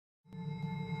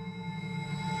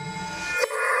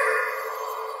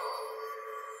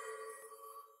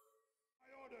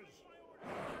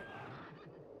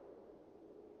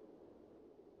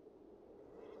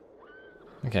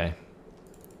Okay.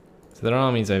 So their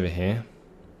army's over here.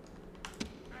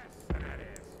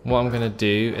 What I'm going to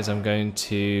do is I'm going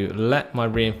to let my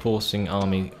reinforcing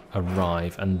army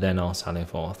arrive and then I'll sally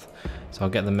forth. So I'll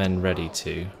get the men ready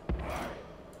too.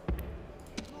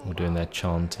 We're doing their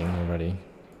chanting already.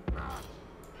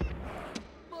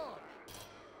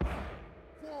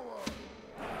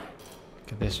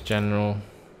 Get this general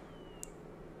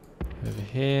over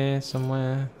here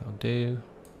somewhere. I'll do.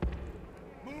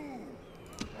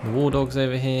 The war dogs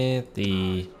over here.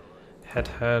 The head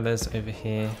hurlers over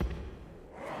here.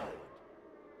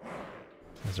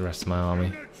 There's the rest of my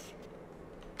army.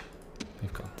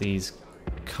 We've got these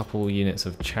couple units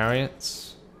of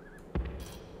chariots.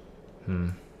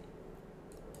 They're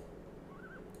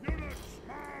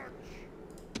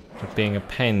being a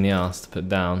pain in the ass to put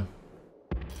down.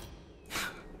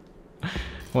 Come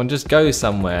on, just go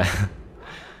somewhere.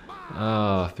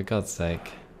 Oh, for God's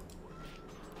sake.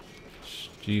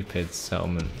 Stupid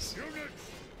settlements.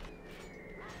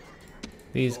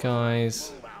 These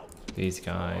guys,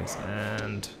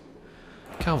 and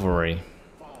cavalry.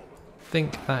 I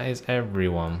think that is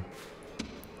everyone.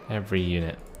 Every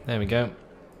unit. There we go.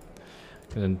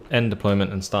 Gonna end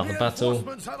deployment and start the battle.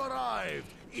 Reinforcements have arrived,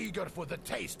 eager for the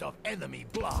taste of enemy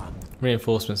blood.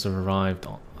 Reinforcements have arrived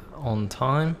on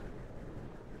time.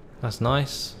 That's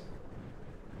nice.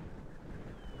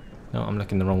 No, I'm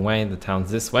looking the wrong way. The town's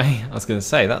this way. I was going to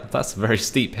say that's a very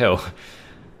steep hill,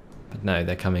 but no,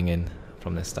 they're coming in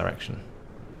from this direction.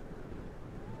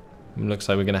 It looks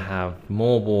like we're going to have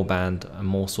more warband and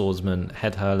more swordsmen,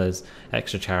 head hurlers,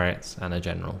 extra chariots, and a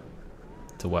general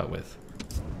to work with.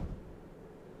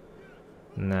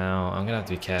 Now I'm going to have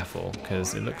to be careful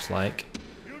because it looks like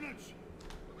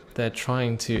they're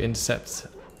trying to intercept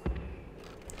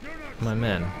my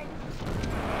men.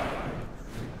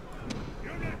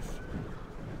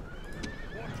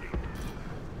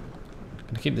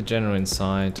 Gonna keep the general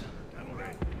inside.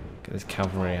 Get this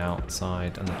cavalry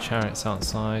outside and the chariots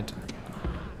outside.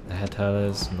 The head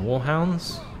hurlers and the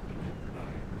warhounds.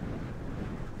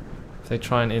 If they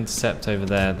try and intercept over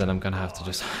there, then I'm gonna have to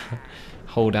just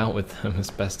hold out with them as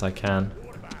best I can.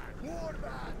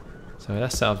 So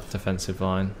let's set up the defensive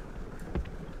line.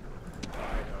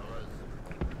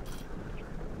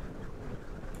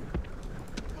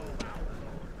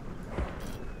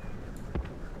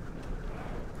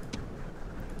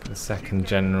 The second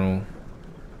general,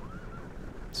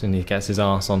 soon he gets his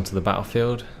arse onto the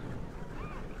battlefield.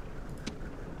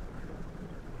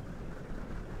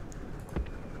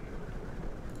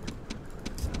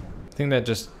 I think they're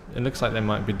just, it looks like they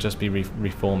might be just be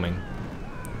reforming.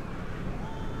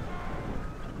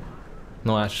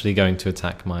 Not actually going to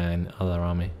attack my own other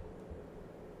army.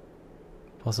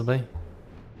 Possibly?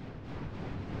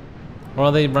 Or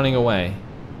are they running away?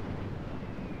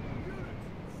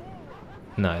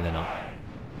 No, they're not. I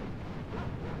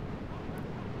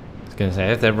was going to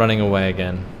say, if they're running away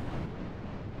again.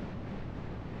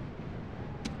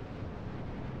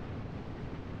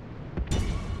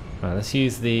 Right, let's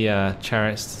use the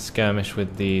chariots to skirmish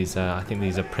with these, I think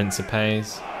these are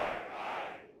Principes.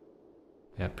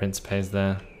 Yeah, Principes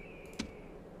there.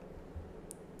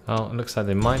 Oh, it looks like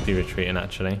they might be retreating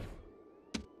actually.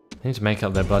 They need to make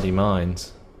up their bloody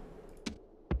minds.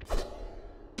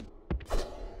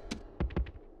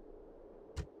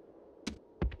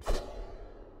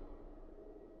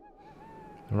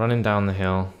 Running down the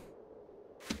hill.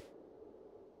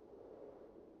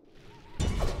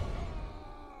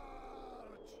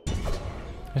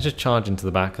 Let's just charge into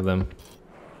the back of them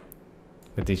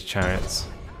with these chariots.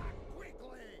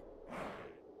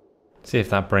 See if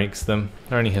that breaks them.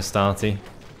 They're only Hastati.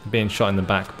 They're being shot in the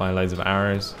back by loads of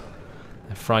arrows.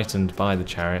 They're frightened by the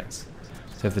chariots.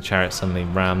 So if the chariots suddenly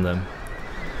ram them,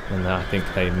 then I think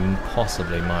they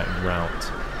possibly might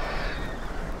rout.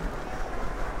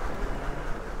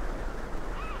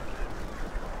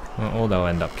 Or they'll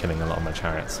end up killing a lot of my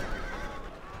chariots.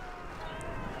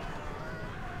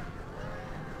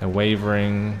 They're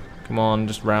wavering. Come on,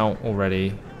 just rout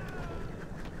already.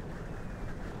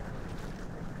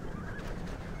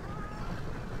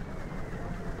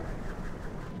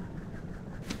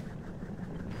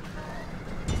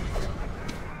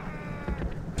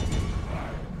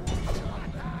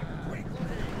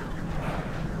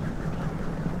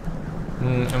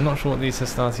 I'm not sure what these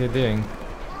Hastati are doing,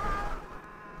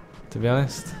 to be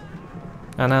honest.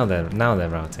 Ah, now they're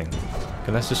routing.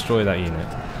 Okay, let's destroy that unit.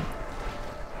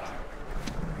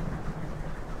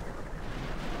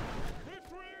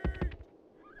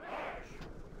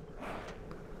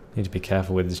 Need to be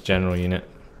careful with this general unit.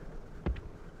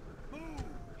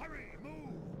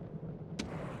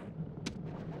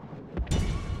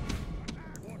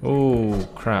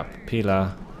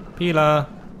 Pila. Pila!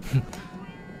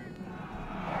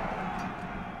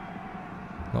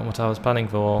 Not what I was planning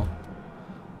for.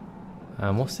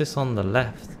 What's this on the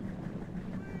left?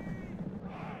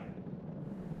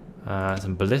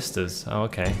 Some ballistas. Oh,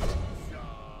 okay.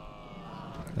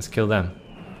 Let's kill them.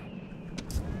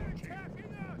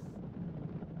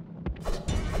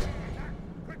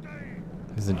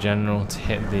 Here's the general to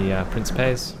hit the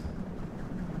Principes.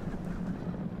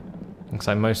 Looks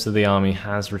like most of the army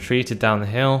has retreated down the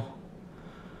hill.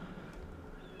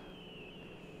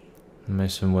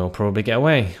 Most of them will probably get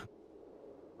away.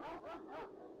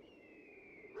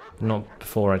 Not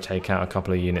before I take out a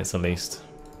couple of units at least.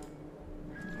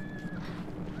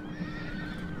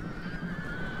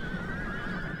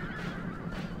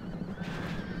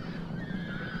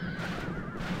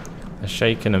 They're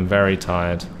shaken and very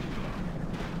tired.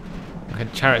 Okay,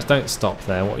 chariots, don't stop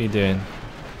there. What are you doing?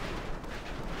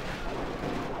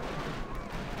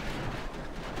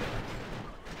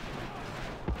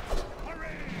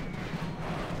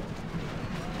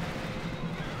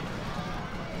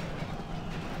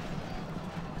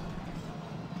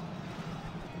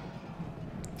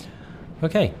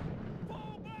 Okay.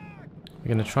 We're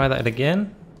going to try that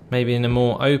again. Maybe in a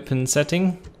more open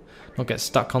setting. Not get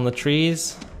stuck on the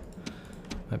trees.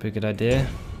 Might be a good idea.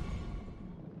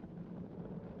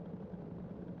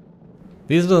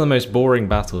 These are the most boring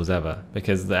battles ever,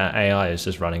 because the AI is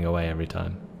just running away every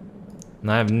time. And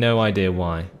I have no idea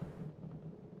why.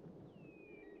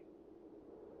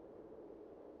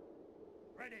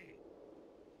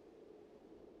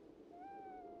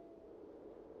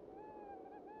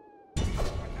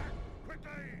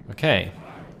 Okay.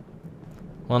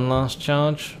 One last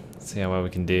charge. Let's see how well we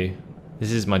can do.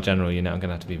 This is my general unit, I'm going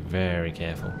to have to be very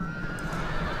careful.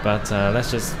 But let's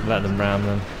just let them ram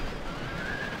them.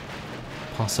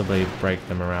 Possibly break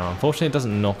them around. Unfortunately it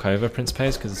doesn't knock over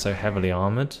Principes because it's so heavily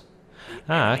armoured.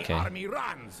 Ah, okay.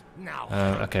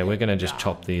 Okay, we're going to just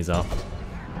chop these up.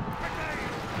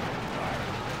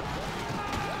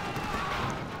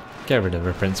 Get rid of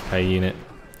a Principe unit.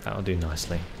 That'll do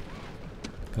nicely.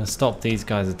 Gonna stop these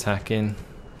guys attacking.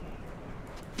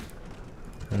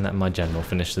 And let my general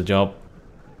finish the job.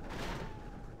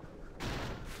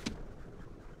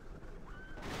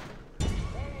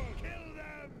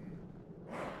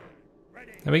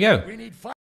 There we go.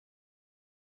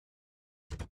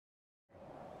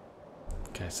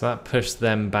 Okay, so that pushed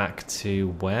them back to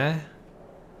where?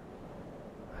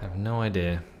 I have no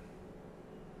idea.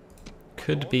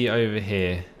 Could be over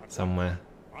here somewhere.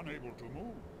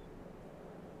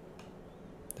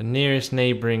 The nearest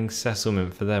neighbouring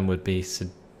settlement for them would be,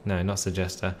 no, not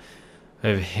Segesta,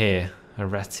 over here.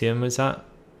 Arretium, is that?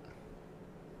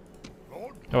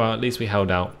 Oh well, at least we held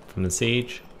out from the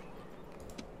siege.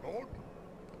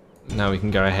 Now we can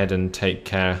go ahead and take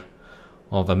care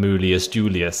of Amulius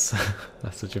Julius.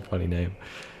 That's such a funny name.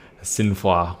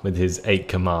 Sinfois with his 8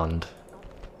 command.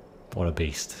 What a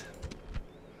beast.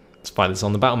 Let's fight this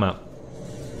on the battle map.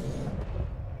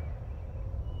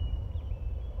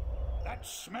 That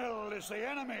smell is the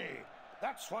enemy.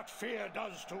 That's what fear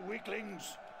does to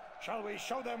weaklings. Shall we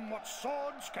show them what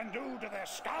swords can do to their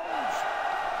skulls?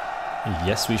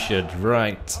 Yes, we should.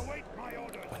 Right.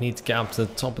 We need to get up to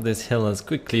the top of this hill as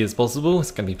quickly as possible.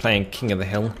 It's going to be playing King of the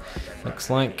Hill, looks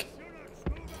like.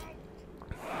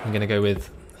 I'm going to go with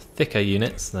thicker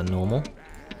units than normal.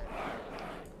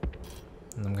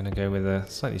 And I'm going to go with a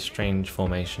slightly strange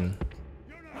formation.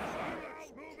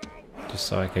 Just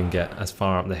so I can get as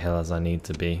far up the hill as I need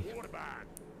to be.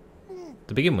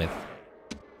 To begin with.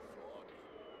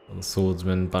 The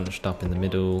swordsmen bunched up in the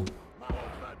middle.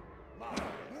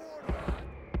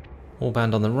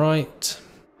 Warband on the right.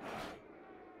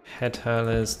 Head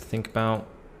hurlers to think about.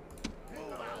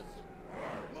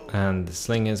 And the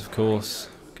slingers, of course,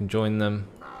 can join them.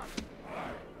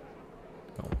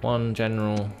 Got 1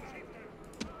 general,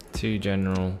 2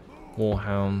 general,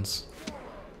 warhounds,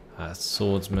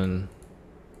 swordsmen.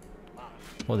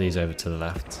 All these over to the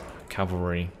left.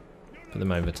 Cavalry, put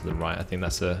them over to the right. I think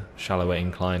that's a shallower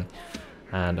incline.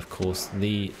 And of course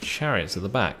the chariots at the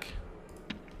back.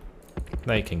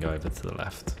 They can go over to the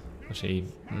left. Actually,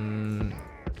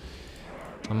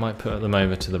 I might put them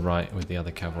over to the right with the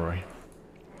other cavalry.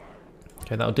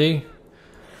 Okay, that'll do.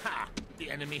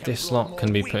 This lot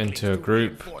can be put into a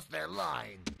group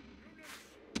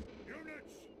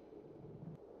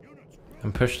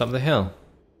and pushed up the hill.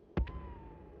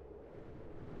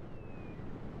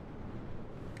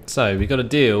 So we've got to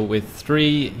deal with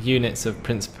 3 units of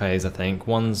Principes, I think.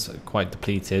 One's quite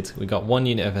depleted. We've got 1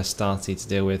 unit of Hastati to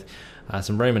deal with,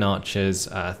 some Roman archers,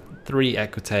 3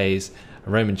 equites, a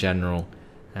Roman general,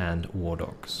 and war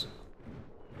dogs.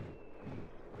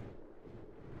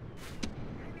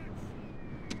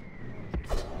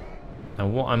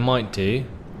 And what I might do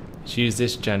is use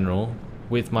this general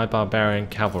with my barbarian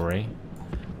cavalry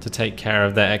to take care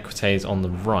of their equites on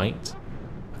the right.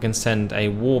 I can send a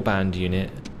warband unit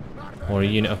or a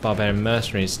unit of barbarian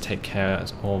mercenaries to take care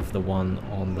of the one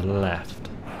on the left.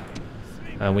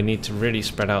 We need to really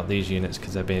spread out these units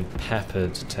because they're being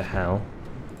peppered to hell.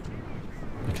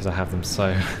 Because I have them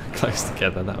so close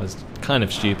together. That was kind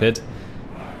of stupid.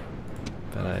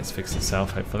 But it's fixed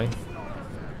itself, hopefully.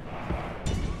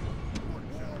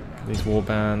 These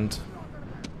warband.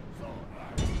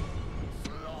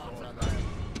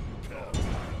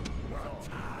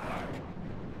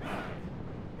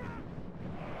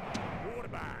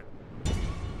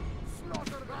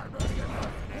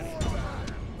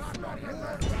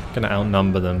 Gonna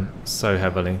outnumber them so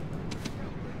heavily.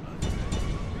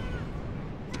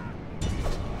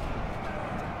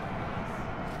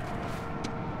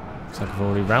 Looks like I've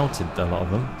already routed a lot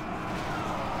of them.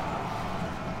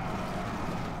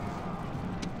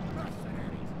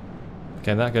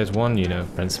 Okay, that goes one unit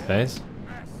of Principes.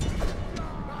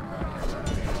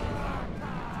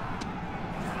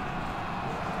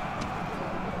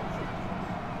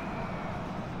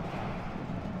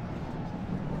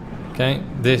 Okay,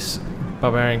 this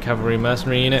barbarian cavalry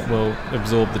mercenary unit will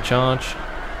absorb the charge,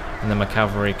 and then my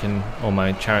cavalry can, or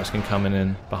my chariots can come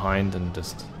in behind and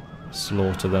just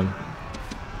slaughter them.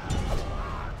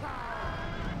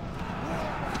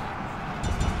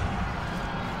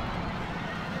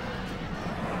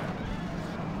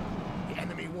 The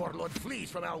enemy warlord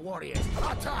flees from our warriors.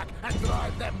 Attack and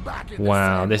drive them back in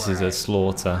Wow, the this is a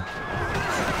slaughter.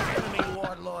 enemy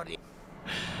warlord.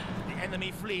 The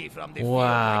enemy flee from the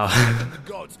Wow. field like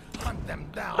the goats. Hunt them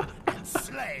down and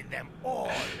slay them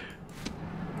all.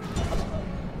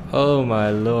 Oh my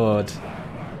lord.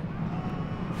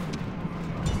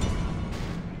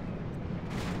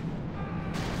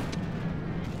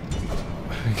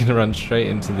 We're gonna run straight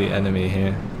into the enemy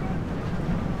here.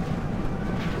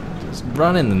 Just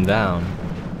running them down.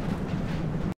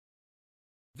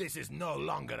 This is no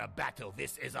longer a battle.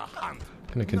 This is a hunt.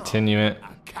 Gonna continue it.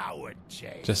 A coward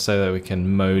chase. Just so that we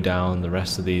can mow down the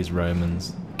rest of these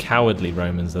Romans. Cowardly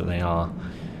Romans that they are.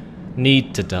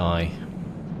 Need to die.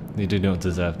 They do not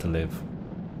deserve to live.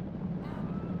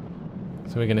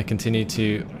 So we're going to continue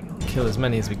to kill as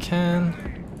many as we can.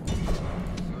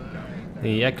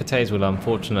 The equites will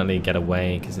unfortunately get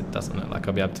away because it doesn't look like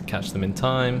I'll be able to catch them in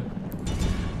time.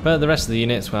 But the rest of the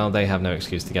units, well, they have no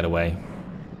excuse to get away.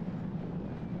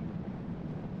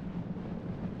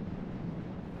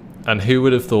 And who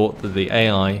would have thought that the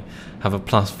AI have a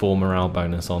 +4 morale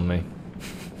bonus on me?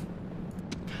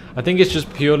 I think it's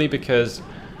just purely because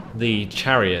the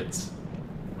chariots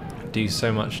do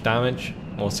so much damage,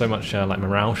 or so much like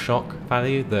morale shock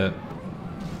value, that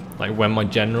like when my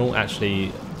general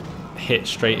actually hit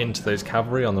straight into those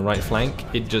cavalry on the right flank,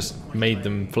 it just made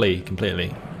them flee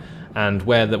completely. And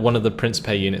where one of the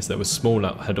Principe units that was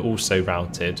smaller had also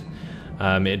routed,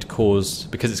 it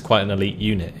caused, because it's quite an elite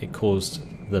unit, it caused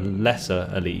the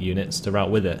lesser elite units to route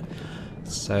with it.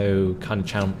 So kind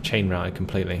of chain routed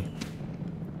completely.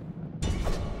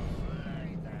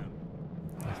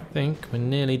 I think we're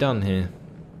nearly done here.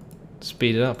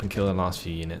 Speed it up and kill the last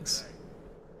few units.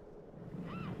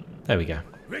 There we go.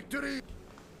 Victory!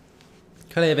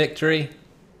 Clear victory.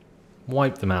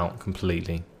 Wipe them out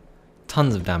completely.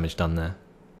 Tons of damage done there.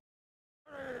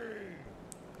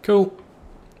 Cool.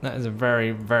 That is a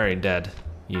very, very dead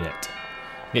unit.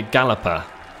 Get Galloper.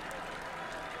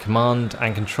 Command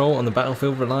and control on the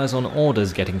battlefield relies on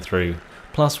orders getting through.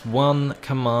 +1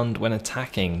 command when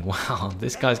attacking. Wow,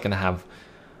 this guy's going to have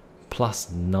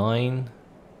 +9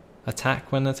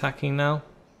 attack when attacking now.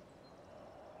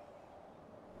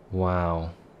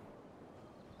 Wow.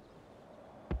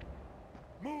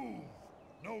 Move!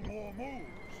 No more moves!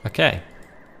 Okay.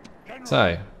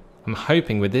 So, I'm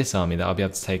hoping with this army that I'll be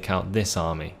able to take out this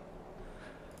army.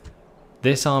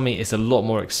 This army is a lot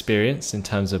more experienced in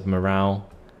terms of morale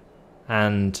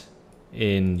and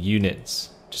in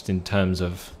units, just in terms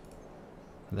of...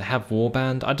 They have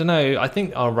warband. I don't know. I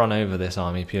think I'll run over this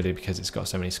army purely because it's got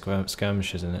so many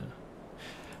skirmishers in it.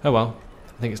 Oh well.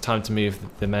 I think it's time to move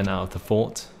the men out of the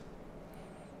fort.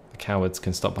 The cowards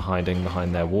can stop hiding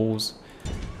behind their walls.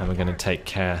 And we're going to take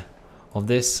care of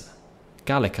this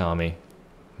Gallic army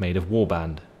made of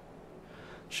warband.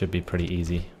 Should be pretty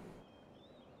easy.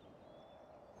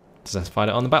 Just let's fight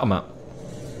it on the battle map.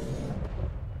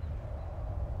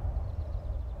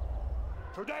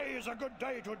 Today is a good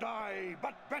day to die,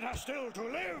 but better still to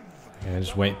live. Yeah,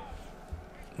 just wait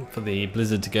for the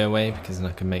blizzard to go away because then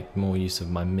I can make more use of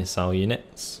my missile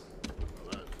units.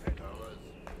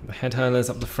 The head hurlers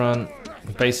up the front.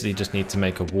 We basically just need to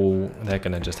make a wall. They're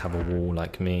going to just have a wall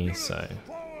like me, so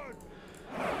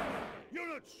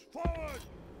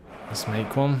let's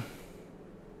make one.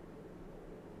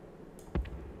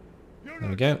 There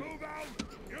we go.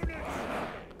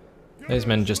 Those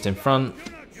men just in front.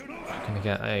 Going to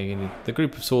get the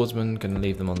group of swordsmen, going to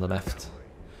leave them on the left.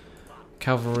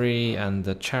 Cavalry and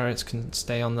the chariots can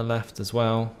stay on the left as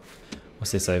well.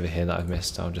 What's this over here that I've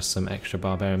missed? Oh, just some extra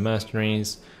barbarian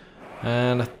mercenaries.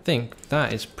 And I think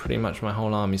that is pretty much my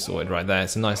whole army sorted right there.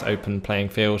 It's a nice open playing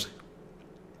field.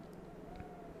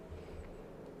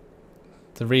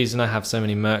 The reason I have so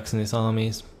many mercs in this army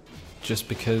is just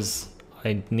because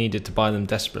I needed to buy them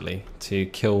desperately to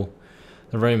kill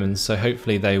the Romans, so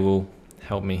hopefully they will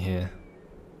help me here.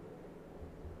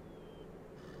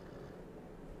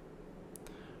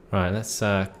 Right, let's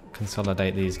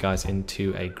consolidate these guys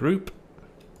into a group.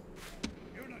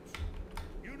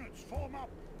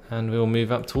 And we'll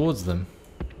move up towards them.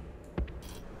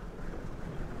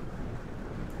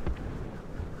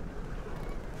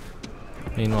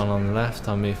 Meanwhile on the left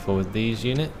I'll move forward these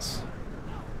units.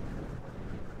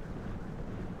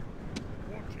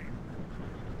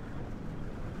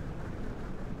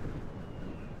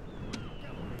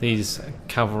 These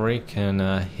cavalry can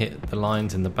hit the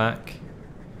lines in the back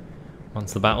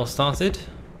once the battle started.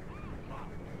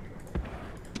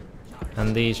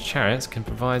 And these chariots can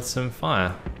provide some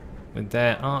fire with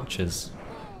their archers.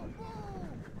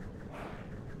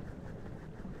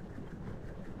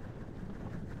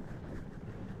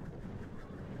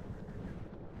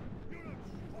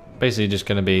 Basically just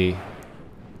going to be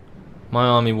my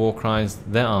army war cries,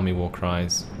 their army war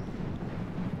cries,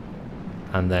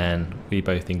 and then we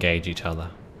both engage each other.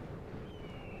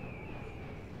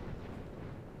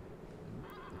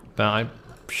 But I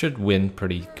should win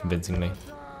pretty convincingly.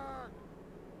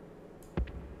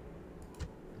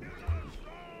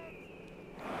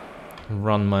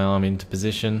 Run my army into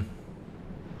position.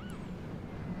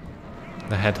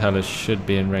 The head hurlers should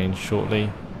be in range shortly.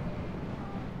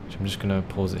 So I'm just going to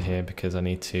pause it here because I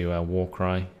need to war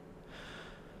cry.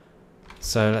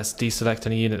 So let's deselect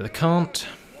any unit that can't.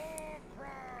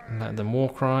 And let them war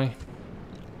cry.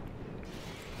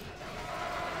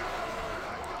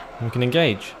 And we can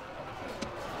engage.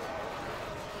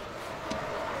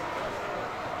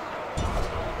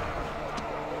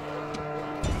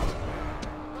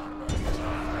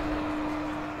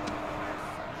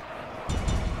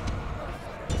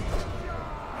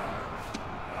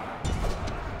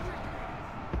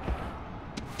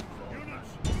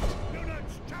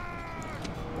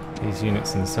 These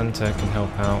units in the centre can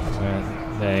help out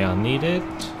where they are needed.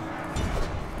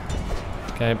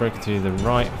 Okay, broken through the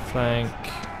right flank.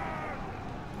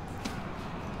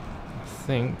 I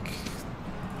think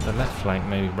the left flank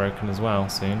may be broken as well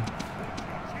soon.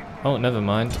 Oh, never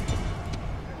mind.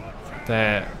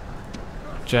 Their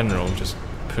general just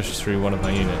pushed through one of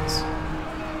my units.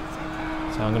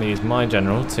 So I'm going to use my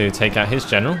general to take out his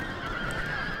general.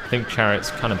 I think chariots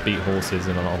kind of beat horses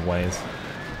in a lot of ways.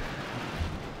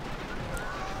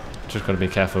 Just got to be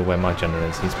careful where my general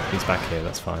is. He's back here,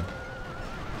 that's fine.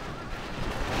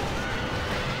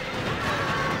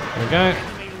 There we go.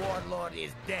 Enemy warlord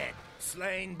is dead,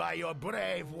 slain by your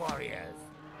brave warriors.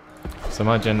 So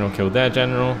my general killed their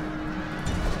general.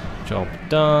 Job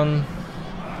done.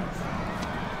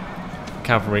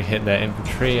 Cavalry hit their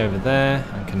infantry over there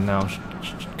and can now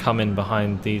come in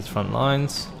behind these front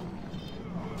lines.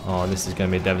 Oh, this is going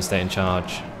to be a devastating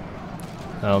charge.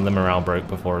 Oh, the morale broke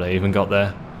before they even got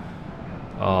there.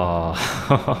 Oh,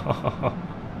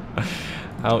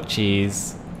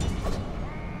 ouchies.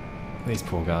 These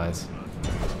poor guys.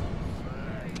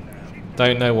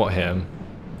 Don't know what hit them.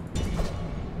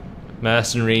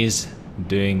 Mercenaries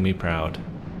doing me proud.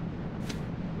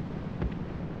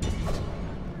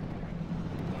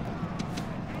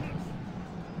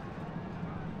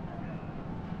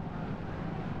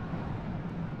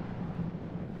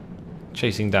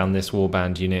 Chasing down this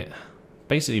warband unit.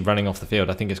 Basically running off the field.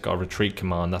 I think it's got a retreat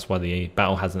command. That's why the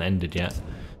battle hasn't ended yet.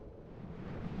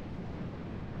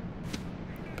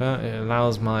 But it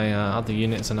allows my other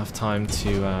units enough time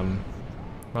to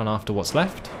run after what's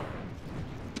left.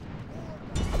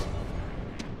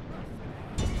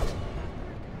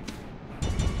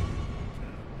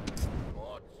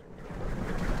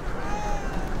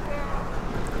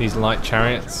 These light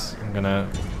chariots, I'm going to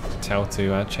tell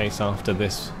to chase after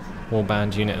this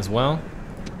warband unit as well.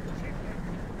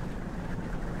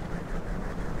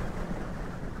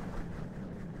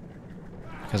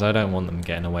 Because I don't want them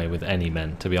getting away with any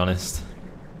men, to be honest.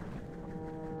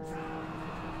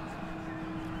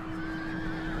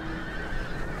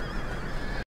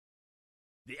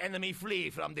 The enemy flee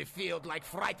from the field like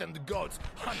frightened goats.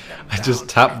 Hunt them I down just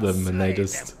tapped them and slay they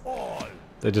them all.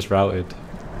 just routed.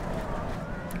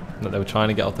 That they were trying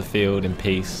to get off the field in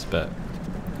peace, but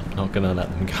I'm not gonna let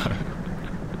them go.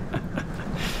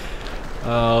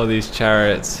 Oh, these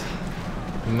chariots.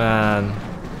 Man.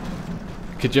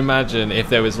 Could you imagine if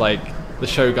there was like the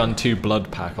Shogun 2 blood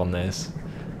pack on this?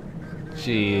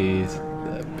 Jeez.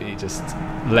 There'd be just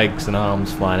legs and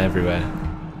arms flying everywhere.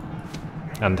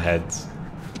 And heads.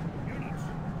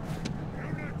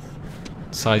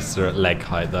 Scythes are at leg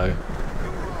height though.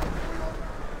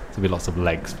 There'll be lots of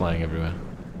legs flying everywhere.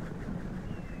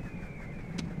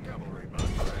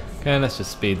 Okay, let's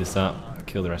just speed this up.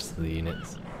 Kill the rest of the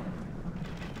units.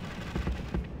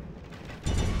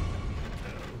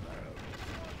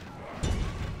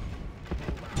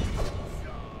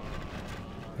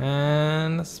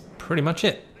 And that's pretty much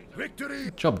it.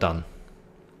 Victory! Job done.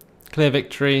 Clear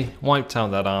victory, wiped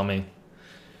out that army.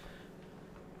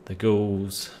 The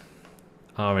ghouls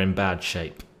are in bad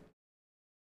shape.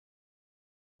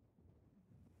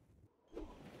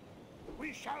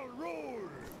 We shall rule.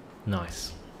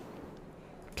 Nice.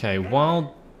 Okay,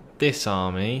 while this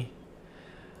army,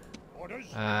 Orders?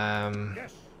 I'm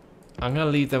Yes. going to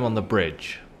leave them on the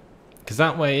bridge. Because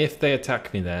that way, if they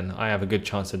attack me then, I have a good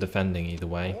chance of defending either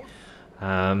way.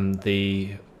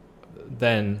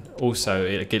 Then also,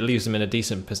 it leaves them in a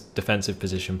decent defensive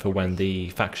position for when the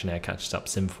faction air catches up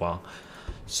Simfois.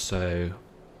 So,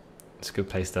 it's a good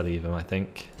place to leave them, I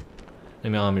think.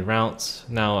 Enemy army routes.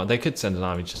 Now, they could send an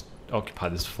army just occupy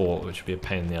this fort, which would be a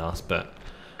pain in the ass, but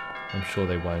I'm sure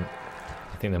they won't.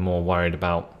 I think they're more worried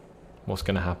about what's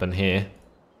going to happen here.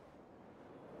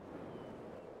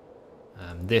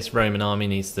 This Roman army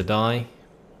needs to die.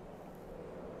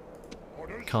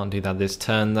 Can't do that this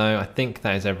turn though. I think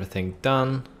that is everything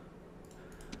done.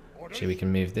 Actually, we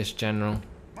can move this general.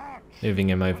 Moving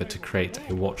him over to create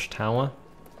a watchtower.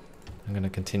 I'm going to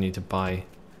continue to buy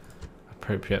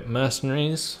appropriate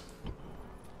mercenaries.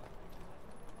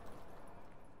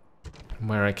 And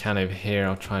where I can over here,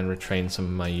 I'll try and retrain some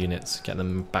of my units, get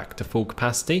them back to full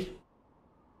capacity.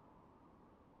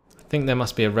 I think there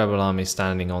must be a rebel army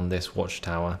standing on this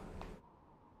watchtower,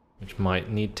 which might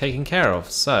need taking care of.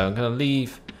 So I'm going to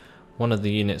leave one of the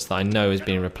units that I know is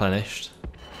being replenished.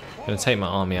 I'm going to take my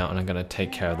army out and I'm going to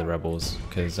take care of the rebels,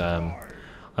 because I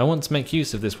want to make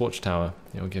use of this watchtower.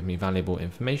 It will give me valuable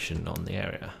information on the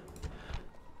area.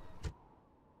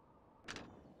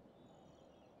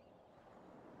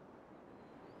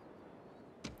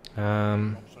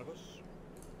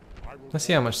 Let's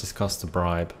see how much this costs to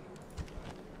bribe.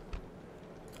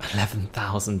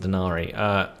 11,000 denarii.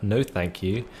 No thank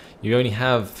you. You only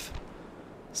have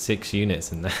 6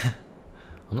 units in there.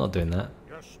 I'm not doing that.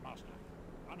 Yes, master.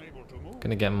 Unable to move.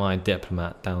 Gonna get my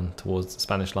diplomat down towards the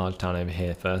Spanish large town over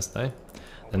here first though.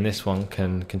 Then this one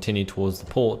can continue towards the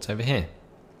port over here.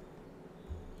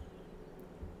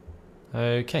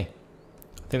 Okay.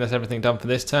 I think that's everything done for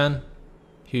this turn.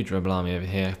 Huge rebel army over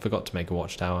here. Forgot to make a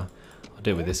watchtower. I'll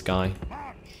do it with this guy.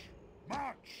 March!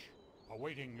 March!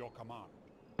 Awaiting your command.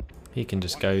 He can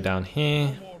just go down here.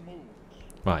 No more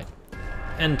moves. Right.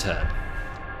 Enter.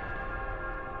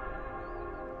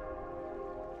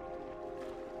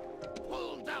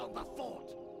 Pull down the fort!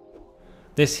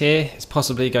 This here is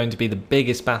possibly going to be the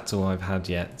biggest battle I've had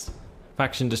yet.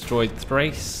 Faction destroyed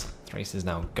Thrace. Thrace is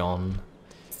now gone.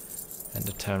 End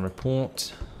of turn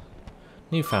report.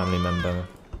 New family member.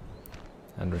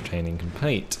 And retraining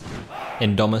complete.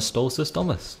 Indomus Stolsus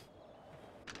Domus.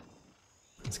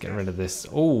 Let's get rid of this.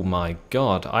 Oh my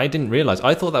god, I didn't realise.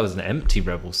 I thought that was an empty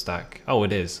rebel stack. Oh,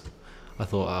 it is. I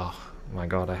thought, oh my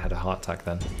god, I had a heart attack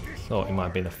then. Thought it might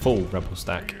have been a full rebel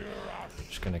stack.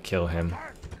 Just gonna kill him.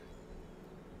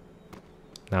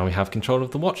 Now we have control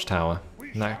of the watchtower.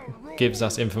 And that gives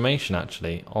us information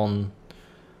actually on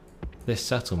this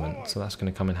settlement. So that's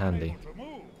gonna come in handy. To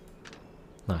move.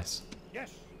 Nice.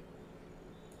 Yes.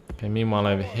 Okay, meanwhile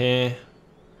over here,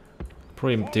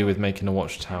 probably do with making a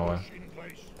watchtower In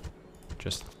place.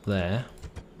 just there.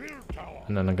 Build tower.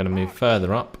 And then I'm going to move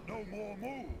further up, No more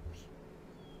moves.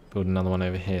 build another one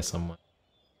over here somewhere.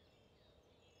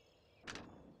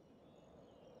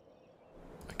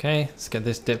 Okay, let's get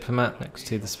this diplomat next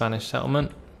to the Spanish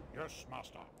settlement. Yes,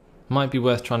 master. Might be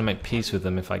worth trying to make peace with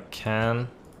them if I can.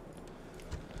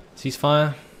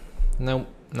 Ceasefire? No,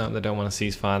 they don't want a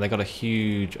ceasefire. They got a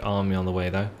huge army on the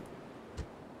way though.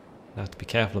 I have to be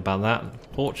careful about that.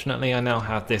 Fortunately, I now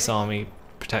have this army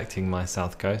protecting my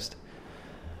south coast,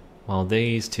 while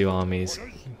these two armies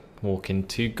walk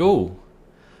into Gaul.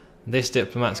 This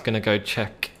diplomat's going to go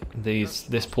check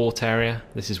this port area.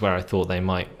 This is where I thought they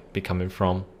might be coming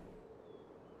from.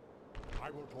 I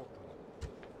will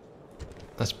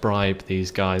Let's bribe these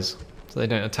guys so they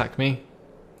don't attack me.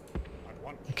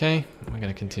 Okay, we're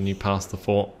going to continue past the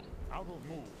fort.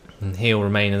 And he'll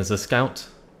remain as a scout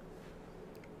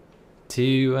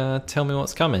to tell me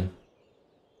what's coming.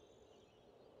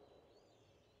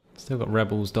 Still got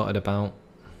rebels dotted about.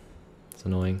 It's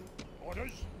annoying.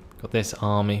 Got this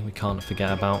army we can't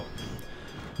forget about.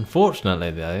 Unfortunately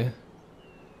though,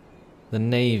 the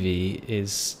navy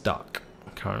is stuck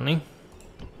currently.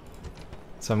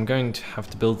 So I'm going to have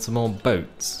to build some more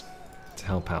boats to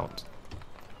help out.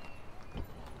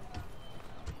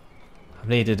 I've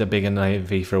needed a bigger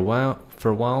navy for a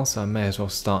while, so I may as well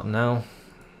start now.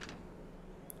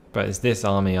 But it's this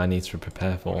army I need to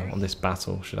prepare for, or this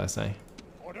battle, should I say.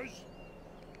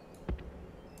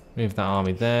 Move that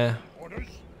army there.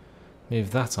 Move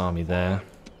that army there.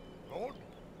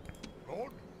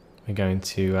 We're going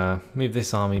to move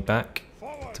this army back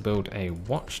to build a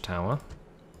watchtower.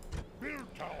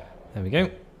 There we go.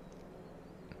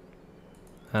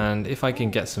 And if I can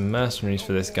get some mercenaries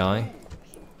for this guy,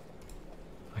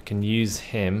 I can use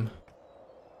him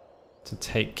to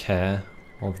take care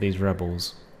of these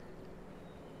rebels.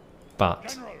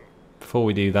 But before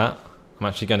we do that, I'm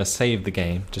actually going to save the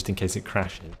game just in case it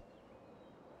crashes.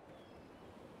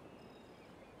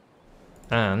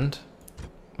 And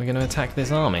we're going to attack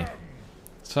this army.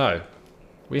 So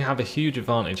we have a huge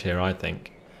advantage here, I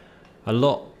think. A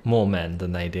lot more men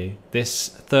than they do. This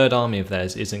third army of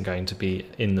theirs isn't going to be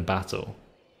in the battle.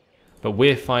 But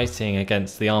we're fighting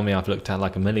against the army I've looked at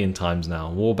like a million times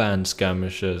now. Warband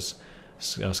skirmishers,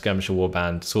 skirmisher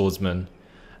warband, swordsmen. And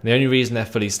the only reason they're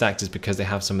fully stacked is because they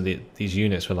have some of these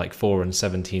units with like 4 and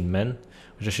 17 men,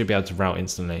 which I should be able to rout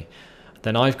instantly.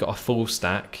 Then I've got a full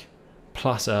stack,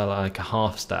 plus like a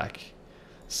half stack.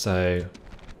 So,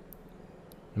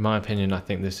 in my opinion, I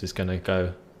think this is going to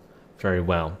go very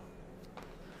well.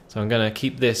 So I'm going to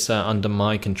keep this under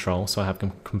my control, so I have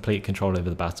complete control over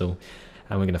the battle.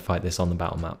 And we're going to fight this on the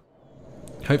battle map.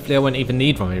 Hopefully I won't even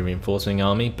need my reinforcing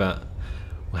army, but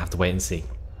we'll have to wait and see.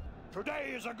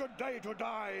 Today is a good day to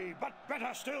die, but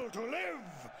better still to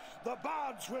live. The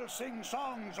bards will sing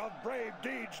songs of brave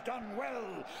deeds done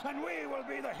well, and we will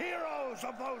be the heroes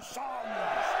of those songs.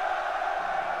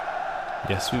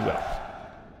 Yes, we will.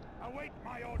 Await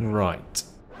my order. Right.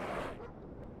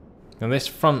 Now this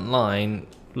front line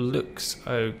looks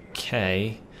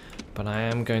okay, but I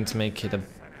am going to make it a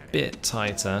bit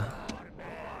tighter.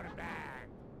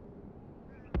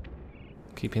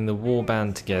 Keeping the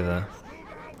warband together.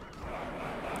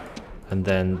 And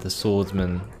then the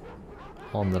swordsmen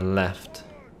on the left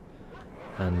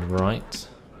and right.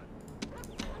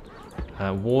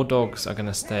 War dogs are going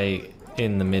to stay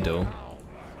in the middle.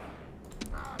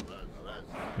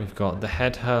 We've got the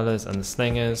head hurlers and the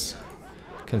slingers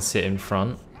can sit in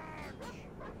front.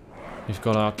 We've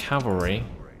got our cavalry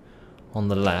on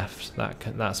the left.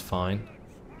 That's fine.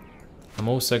 I'm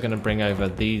also going to bring over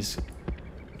these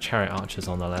chariot archers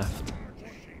on the left.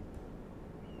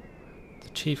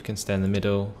 Chief can stay in the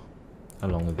middle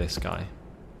along with this guy.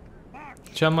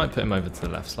 Actually, I might put him over to the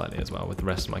left slightly as well with the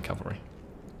rest of my cavalry.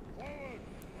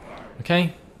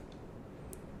 Okay.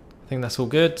 I think that's all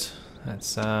good.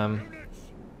 Let's I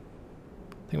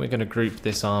think we're going to group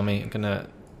this army. I'm going to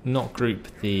not group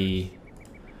the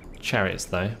chariots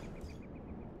though.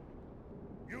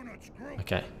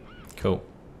 Okay, cool.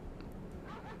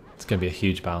 It's going to be a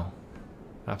huge battle.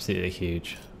 Absolutely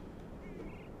huge.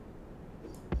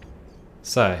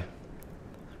 So,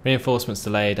 reinforcements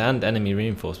delayed and enemy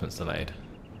reinforcements delayed.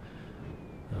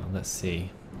 Let's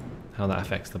see how that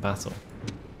affects the battle.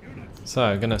 So,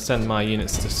 I'm going to send my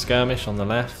units to skirmish on the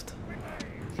left.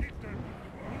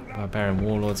 Barbarian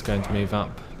warlord's going to move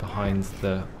up behind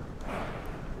the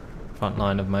front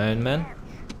line of my own men.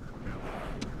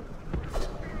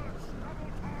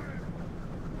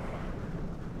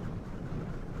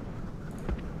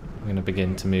 I'm going to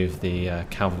begin to move the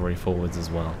cavalry forwards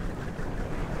as well.